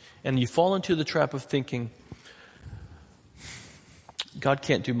situations, and you fall into the trap of thinking, God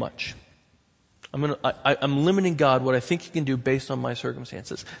can't do much. I'm limiting God what I think he can do based on my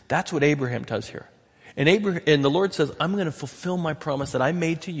circumstances. That's what Abraham does here. And the Lord says, I'm going to fulfill my promise that I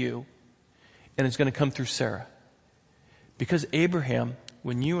made to you, and it's going to come through Sarah. Because Abraham,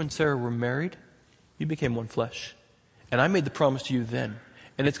 when you and Sarah were married, you became one flesh. And I made the promise to you then,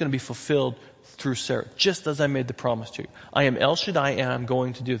 and it's going to be fulfilled through Sarah, just as I made the promise to you. I am El Shaddai, and I'm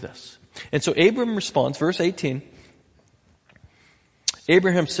going to do this. And so Abraham responds, verse 18,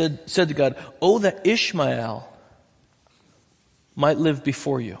 Abraham said to God, oh, that Ishmael might live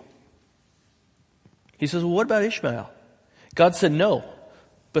before you. He says, well, what about Ishmael? God said, no,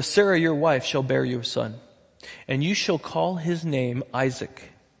 but Sarah, your wife, shall bear you a son, and you shall call his name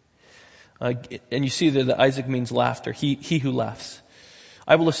Isaac. And you see there that Isaac means laughter, he who laughs.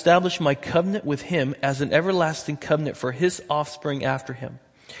 I will establish my covenant with him as an everlasting covenant for his offspring after him.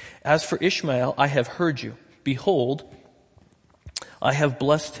 As for Ishmael, I have heard you. Behold, I have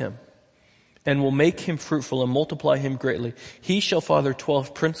blessed him, and will make him fruitful and multiply him greatly. He shall father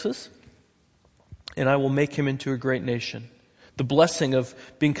 12 princes, and I will make him into a great nation. The blessing of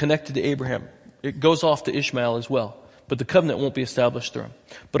being connected to Abraham, it goes off to Ishmael as well, but the covenant won't be established through him.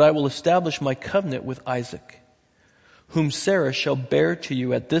 But I will establish my covenant with Isaac, whom Sarah shall bear to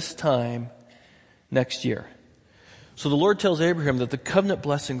you at this time next year. So the Lord tells Abraham that the covenant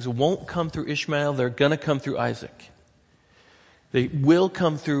blessings won't come through Ishmael, they're going to come through Isaac. They will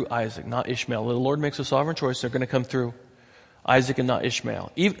come through Isaac, not Ishmael. The Lord makes a sovereign choice, they're going to come through Isaac and not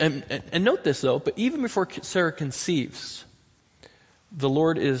Ishmael. And note this though, but even before Sarah conceives, the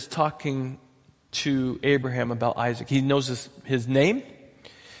Lord is talking to Abraham about Isaac. He knows his name.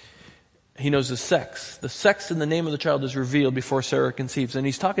 He knows his sex. The sex and the name of the child is revealed before Sarah conceives. And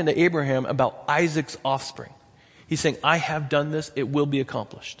he's talking to Abraham about Isaac's offspring. He's saying, I have done this, it will be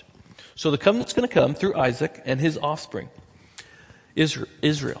accomplished. So the covenant's going to come through Isaac and his offspring,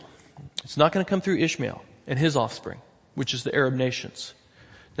 Israel. It's not going to come through Ishmael and his offspring, which is the Arab nations.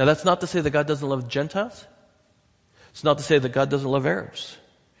 Now that's not to say that God doesn't love Gentiles. It's not to say that God doesn't love Arabs.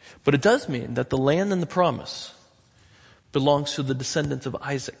 But it does mean that the land and the promise belongs to the descendants of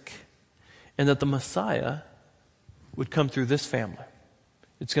Isaac, and that the Messiah would come through this family.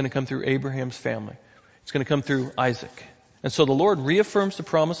 It's going to come through Abraham's family. It's going to come through Isaac. And so the Lord reaffirms the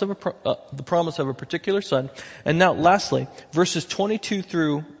promise of a particular son. And now lastly, verses 22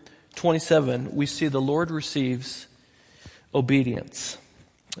 through 27, we see the Lord receives obedience.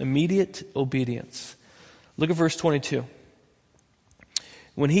 Immediate obedience. Look at verse 22.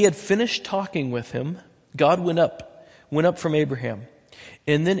 When he had finished talking with him, God went up from Abraham.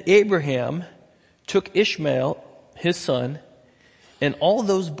 And then Abraham took Ishmael, his son, and all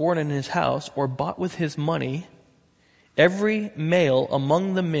those born in his house or bought with his money, every male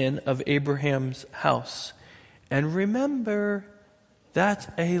among the men of Abraham's house. And remember, that's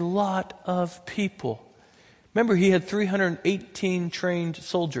a lot of people. Remember, he had 318 trained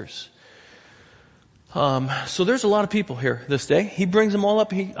soldiers. So there's a lot of people here this day. He brings them all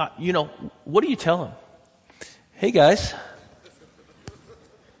up. What do you tell them? Hey guys,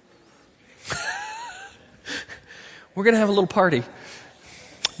 we're going to have a little party.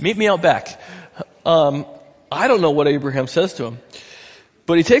 Meet me out back. I don't know what Abraham says to him,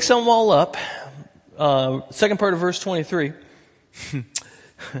 but he takes them all up. Second part of verse 23.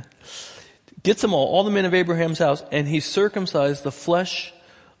 Gets them all the men of Abraham's house, and he circumcised the flesh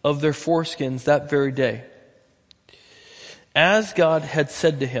of their foreskins that very day, as God had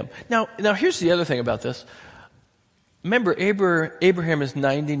said to him. Now here's the other thing about this. Remember, Abraham is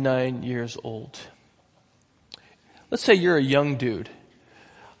 99 years old. Let's say you're a young dude.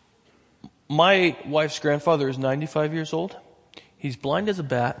 My wife's grandfather is 95 years old. He's blind as a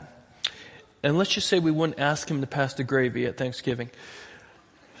bat. And let's just say we wouldn't ask him to pass the gravy at Thanksgiving.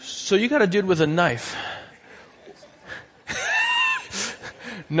 So you got a dude with a knife.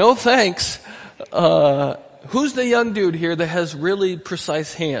 No thanks. Who's the young dude here that has really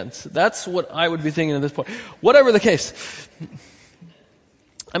precise hands? That's what I would be thinking at this point. Whatever the case.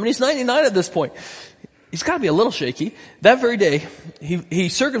 I mean, he's 99 at this point. He's got to be a little shaky. That very day, he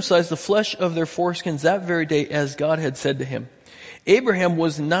circumcised the flesh of their foreskins that very day as God had said to him. Abraham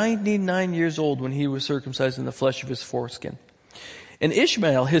was 99 years old when he was circumcised in the flesh of his foreskin. And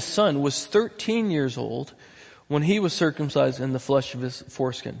Ishmael, his son, was 13 years old when he was circumcised in the flesh of his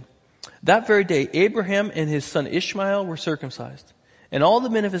foreskin. That very day, Abraham and his son Ishmael were circumcised. And all the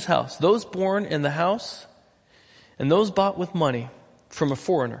men of his house, those born in the house and those bought with money from a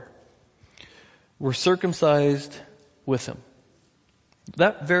foreigner, were circumcised with him.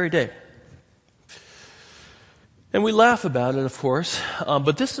 That very day. And we laugh about it, of course,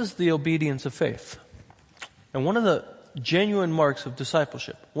 but this is the obedience of faith. And one of the genuine marks of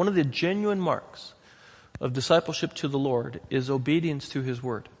discipleship, to the Lord is obedience to His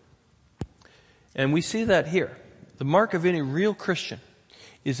Word. And we see that here. The mark of any real Christian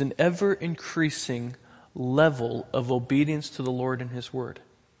is an ever-increasing level of obedience to the Lord and His Word.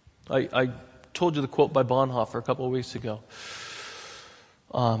 I told you the quote by Bonhoeffer a couple of weeks ago.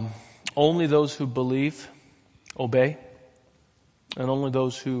 Only those who believe obey, and only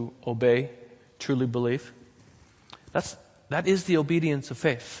those who obey truly believe. That is the obedience of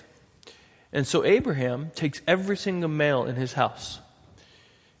faith. And so Abraham takes every single male in his house,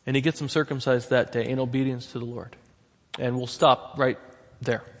 and he gets them circumcised that day in obedience to the Lord. And we'll stop right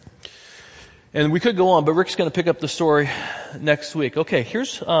there. And we could go on, but Rick's going to pick up the story next week. Okay,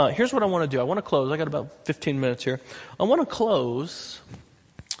 here's what I want to do. I want to close. I got about 15 minutes here. I want to close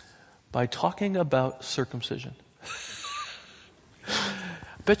by talking about circumcision.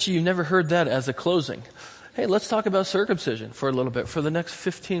 Bet you've never heard that as a closing. Hey, let's talk about circumcision for a little bit, for the next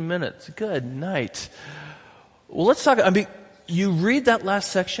 15 minutes. Good night. Well, let's talk, you read that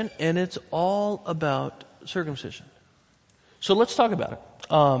last section, and it's all about circumcision. So let's talk about it.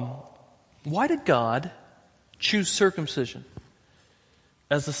 Why did God choose circumcision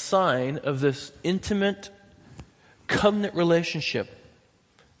as a sign of this intimate covenant relationship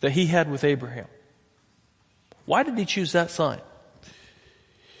that he had with Abraham? Why did he choose that sign?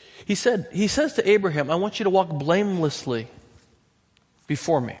 He says to Abraham, I want you to walk blamelessly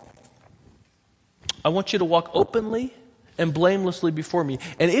before me. I want you to walk openly and blamelessly before me.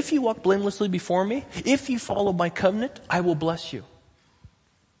 And if you walk blamelessly before me, if you follow my covenant, I will bless you.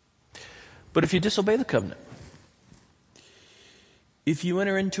 But if you disobey the covenant, if you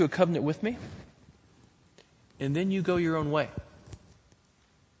enter into a covenant with me, and then you go your own way,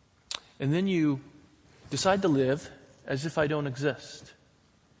 and then you decide to live as if I don't exist,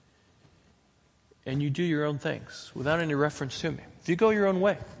 and you do your own things without any reference to me, if you go your own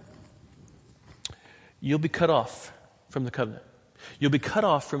way, you'll be cut off from the covenant. You'll be cut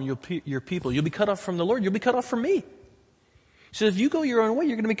off from your people. You'll be cut off from the Lord. You'll be cut off from me. He says, if you go your own way,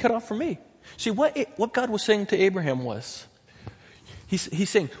 you're going to be cut off from me. See, what God was saying to Abraham was, he's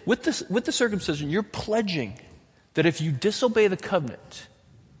saying, with the circumcision, you're pledging that if you disobey the covenant,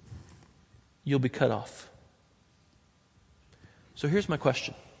 you'll be cut off. So here's my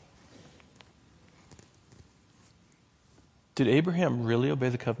question. Did Abraham really obey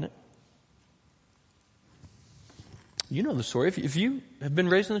the covenant? You know the story. If you have been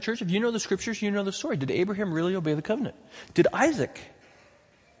raised in the church, if you know the scriptures, you know the story. Did Abraham really obey the covenant? Did Isaac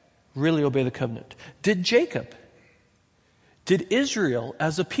really obey the covenant? Did Jacob? Did Israel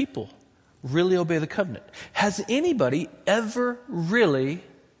as a people really obey the covenant? Has anybody ever really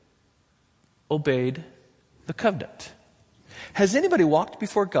obeyed the covenant? Has anybody walked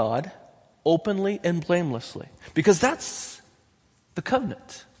before God openly and blamelessly? Because that's the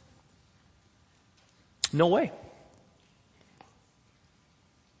covenant. No way.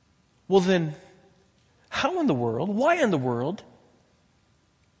 Well then, how in the world, why in the world,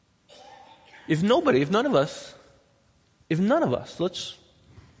 if none of us, let's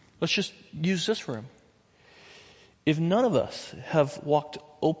just use this room. If none of us have walked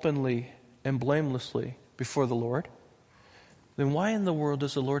openly and blamelessly before the Lord, then why in the world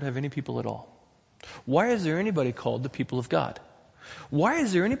does the Lord have any people at all? Why is there anybody called the people of God? Why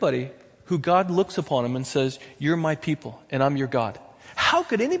is there anybody who God looks upon him and says, you're my people and I'm your God? How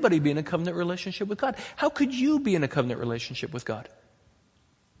could anybody be in a covenant relationship with God? How could you be in a covenant relationship with God?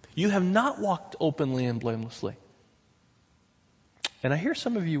 You have not walked openly and blamelessly. And I hear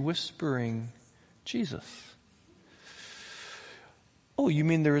some of you whispering, Jesus. Oh, you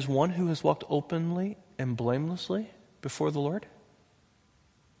mean there is one who has walked openly and blamelessly before the Lord?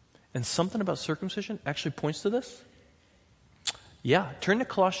 And something about circumcision actually points to this? Yeah, turn to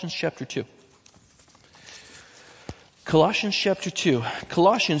Colossians chapter 2. Colossians chapter 2.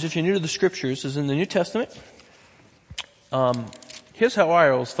 Colossians, if you're new to the scriptures, is in the New Testament. Here's how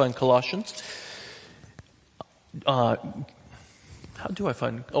I always find Colossians. How do I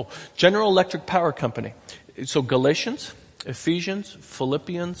find? General Electric Power Company. So Galatians, Ephesians,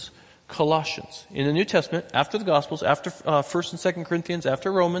 Philippians, Colossians. In the New Testament, after the Gospels, after 1st and 2nd Corinthians,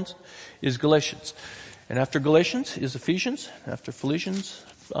 after Romans, is Galatians. And after Galatians is Ephesians. After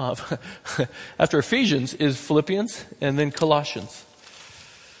Ephesians is Philippians, and then Colossians.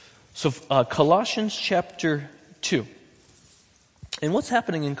 So Colossians chapter 2. And what's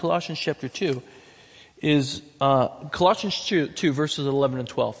happening in Colossians chapter 2 is Colossians 2 verses 11 and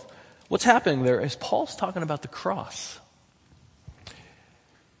 12. What's happening there is Paul's talking about the cross.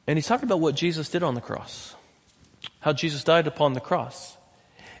 And he's talking about what Jesus did on the cross. How Jesus died upon the cross.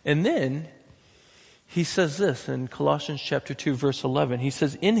 And then he says this in Colossians chapter 2 verse 11. He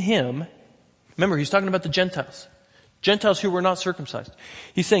says, in him, remember he's talking about the Gentiles. Gentiles who were not circumcised.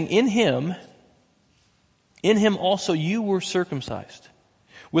 He's saying, in him also you were circumcised,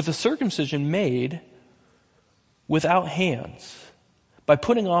 with a circumcision made without hands, by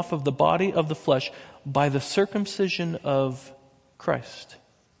putting off of the body of the flesh by the circumcision of Christ.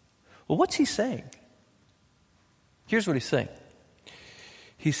 Well, what's he saying? Here's what he's saying.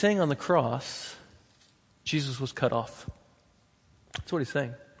 He's saying on the cross, Jesus was cut off. That's what he's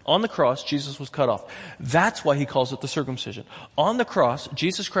saying. On the cross, Jesus was cut off. That's why he calls it the circumcision. On the cross,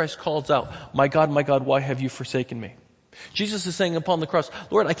 Jesus Christ calls out, my God, why have you forsaken me? Jesus is saying upon the cross,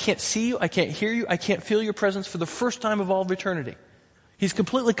 Lord, I can't see you, I can't hear you, I can't feel your presence for the first time of all of eternity. He's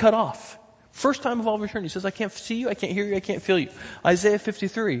completely cut off. First time of all of eternity. He says, I can't see you, I can't hear you, I can't feel you. Isaiah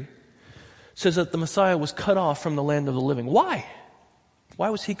 53 says that the Messiah was cut off from the land of the living. Why? Why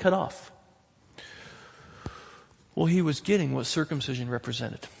was he cut off? Well, he was getting what circumcision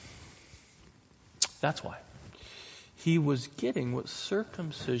represented. That's why. He was getting what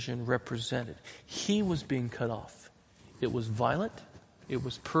circumcision represented. He was being cut off. It was violent, it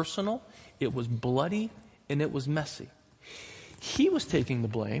was personal, it was bloody, and it was messy. He was taking the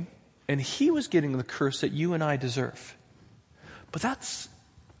blame, and he was getting the curse that you and I deserve. But that's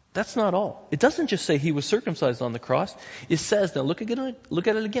not all. It doesn't just say he was circumcised on the cross. It says, now look at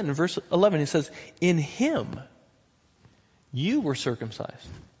it again in verse 11. It says, in him you were circumcised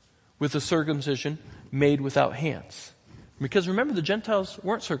with a circumcision made without hands. Because remember, the Gentiles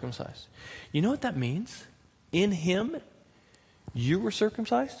weren't circumcised. You know what that means? In him you were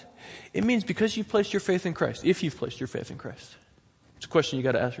circumcised? It means because you've placed your faith in Christ. If you've placed your faith in Christ. It's a question you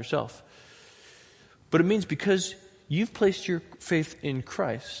got to ask yourself. But it means because you've placed your faith in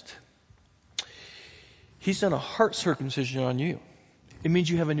Christ, he's done a heart circumcision on you. It means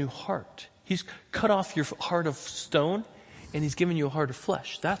you have a new heart. He's cut off your heart of stone and he's given you a heart of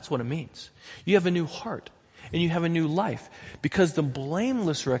flesh. That's what it means. You have a new heart and you have a new life because the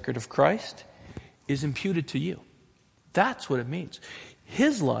blameless record of Christ is imputed to you. That's what it means.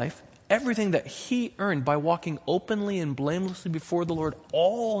 His life, everything that he earned by walking openly and blamelessly before the Lord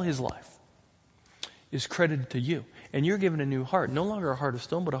all his life, is credited to you. And you're given a new heart, no longer a heart of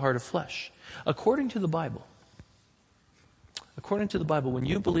stone, but a heart of flesh. According to the Bible, when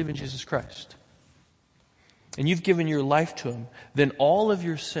you believe in Jesus Christ, and you've given your life to him, then all of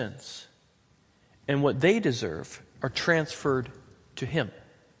your sins and what they deserve are transferred to him.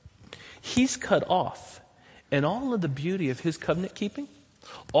 He's cut off, and all of the beauty of his covenant keeping,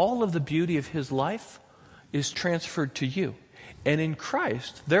 all of the beauty of his life is transferred to you. And in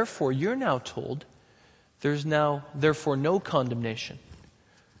Christ, therefore, you're now told, there's now, therefore, no condemnation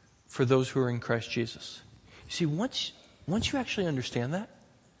for those who are in Christ Jesus. You see, once you actually understand that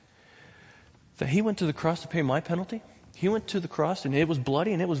he went to the cross to pay my penalty, he went to the cross and it was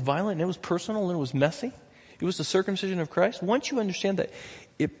bloody and it was violent and it was personal and it was messy. It was the circumcision of Christ. Once you understand that,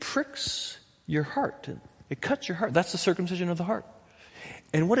 it pricks your heart. It cuts your heart. That's the circumcision of the heart.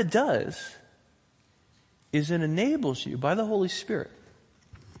 And what it does is it enables you, by the Holy Spirit,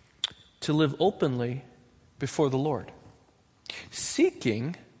 to live openly before the Lord,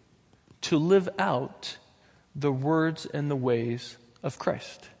 seeking to live out the words and the ways of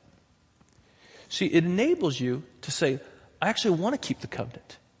Christ. See, it enables you to say, I actually want to keep the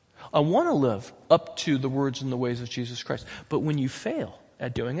covenant. I want to live up to the words and the ways of Jesus Christ. But when you fail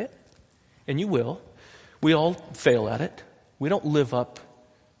at doing it, and you will, we all fail at it. We don't live up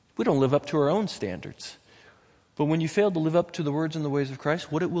to our own standards. But when you fail to live up to the words and the ways of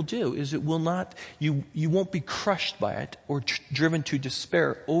Christ, what it will do is it will not, you won't be crushed by it or driven to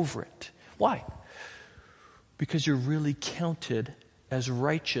despair over it. Why? Because you're really counted as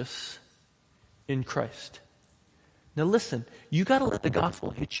righteous in Christ. Now listen, you got to let the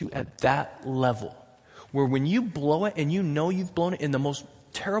gospel hit you at that level, where when you blow it and you know you've blown it in the most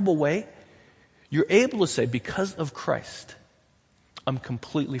terrible way, you're able to say, because of Christ, I'm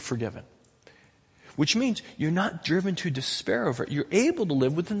completely forgiven. Which means you're not driven to despair over it. You're able to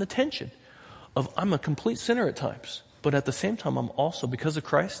live within the tension of, I'm a complete sinner at times, but at the same time, I'm also, because of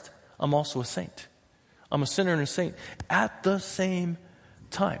Christ, I'm also a saint. I'm a sinner and a saint at the same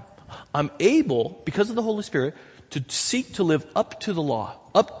time. I'm able, because of the Holy Spirit, to seek to live up to the law,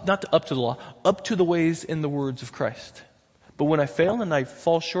 up to the ways and the words of Christ. But when I fail and I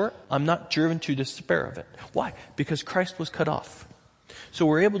fall short, I'm not driven to despair of it. Why? Because Christ was cut off. So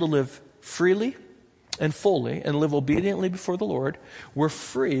we're able to live freely and fully and live obediently before the Lord. We're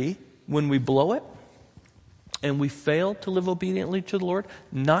free when we blow it and we fail to live obediently to the Lord,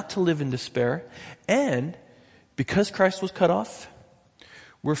 not to live in despair. And because Christ was cut off,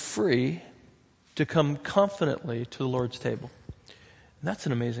 we're free to come confidently to the Lord's table. And that's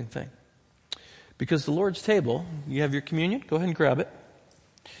an amazing thing. Because the Lord's table, you have your communion, go ahead and grab it.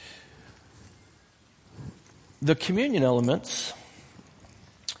 The communion elements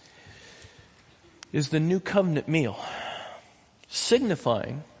is the new covenant meal,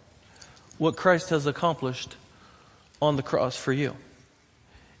 signifying what Christ has accomplished on the cross for you.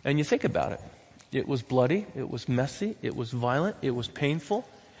 And you think about it. It was bloody, it was messy, it was violent, it was painful,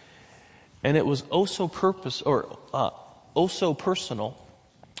 and it was oh so personal,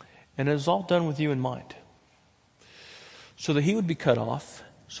 and it was all done with you in mind. So that he would be cut off,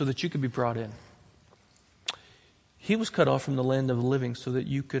 so that you could be brought in. He was cut off from the land of the living so that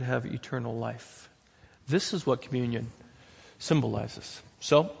you could have eternal life. This is what communion symbolizes.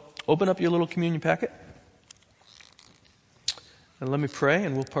 So, open up your little communion packet, and let me pray,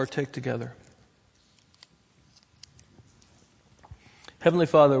 and we'll partake together. Heavenly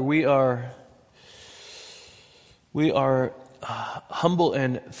Father, we are We are humble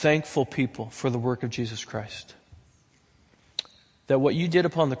and thankful people for the work of Jesus Christ. That what you did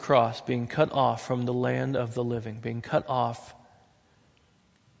upon the cross, being cut off from the land of the living, being cut off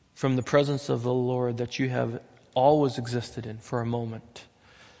from the presence of the Lord that you have always existed in for a moment,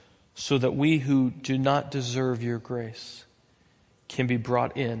 so that we who do not deserve your grace can be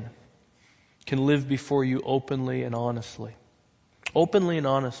brought in, can live before you openly and honestly. Openly and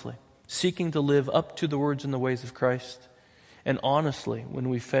honestly, seeking to live up to the words and the ways of Christ. And honestly, when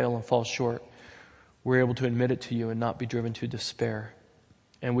we fail and fall short, we're able to admit it to you and not be driven to despair.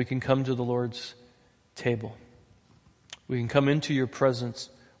 And we can come to the Lord's table. We can come into your presence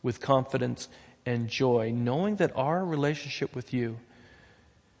with confidence and joy, knowing that our relationship with you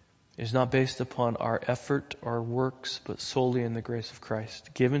is not based upon our effort, our works, but solely in the grace of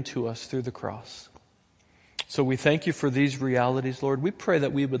Christ, given to us through the cross. So we thank you for these realities, Lord. We pray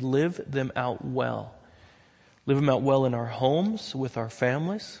that we would live them out well. Live them out well in our homes, with our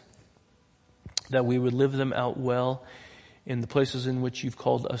families. That we would live them out well in the places in which you've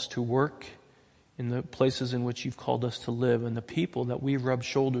called us to work, in the places in which you've called us to live, and the people that we rub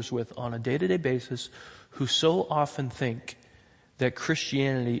shoulders with on a day-to-day basis who so often think that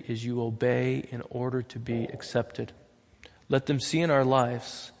Christianity is you obey in order to be accepted. Let them see in our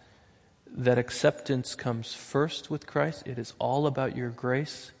lives that acceptance comes first with Christ. It is all about your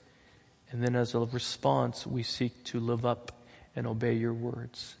grace. And then as a response, we seek to live up and obey your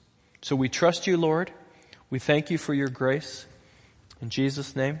words. So we trust you, Lord. We thank you for your grace. In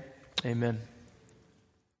Jesus' name, amen.